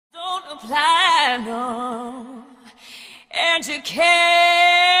multiply, no. And you can't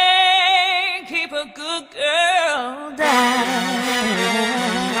keep a good girl down.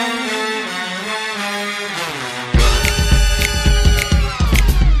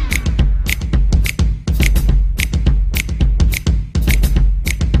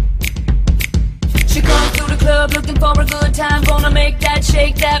 Looking for a good time, gonna make that,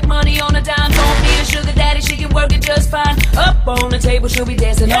 shake that money on a dime. Don't need a sugar daddy, she can work it just fine. Up on the table, she'll be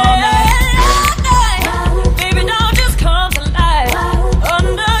dancing all night. Baby, now just come to life.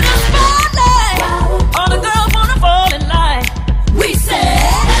 Under the spotlight, all the girls wanna fall in line. We say,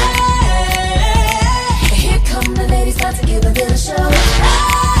 hey, here come the ladies, about to give a little show.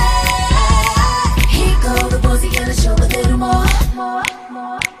 Here go the boys, he gonna show a little more.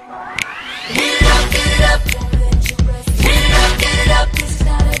 Get it up, get it up. This is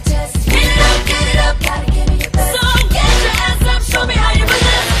not a test. Get it up, gotta give me your best. So get your ass up, show me how you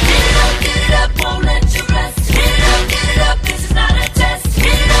resist. Get it up, won't let you rest. Get it up, this is not a test.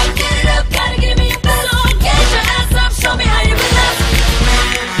 Get it up, gotta give me your best. So get your ass up, show me how you resist.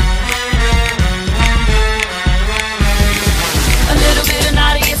 A little bit of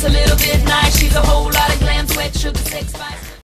naughty, it's a little bit nice. She's a whole lot of glam, sweat, sugar, sex, spice.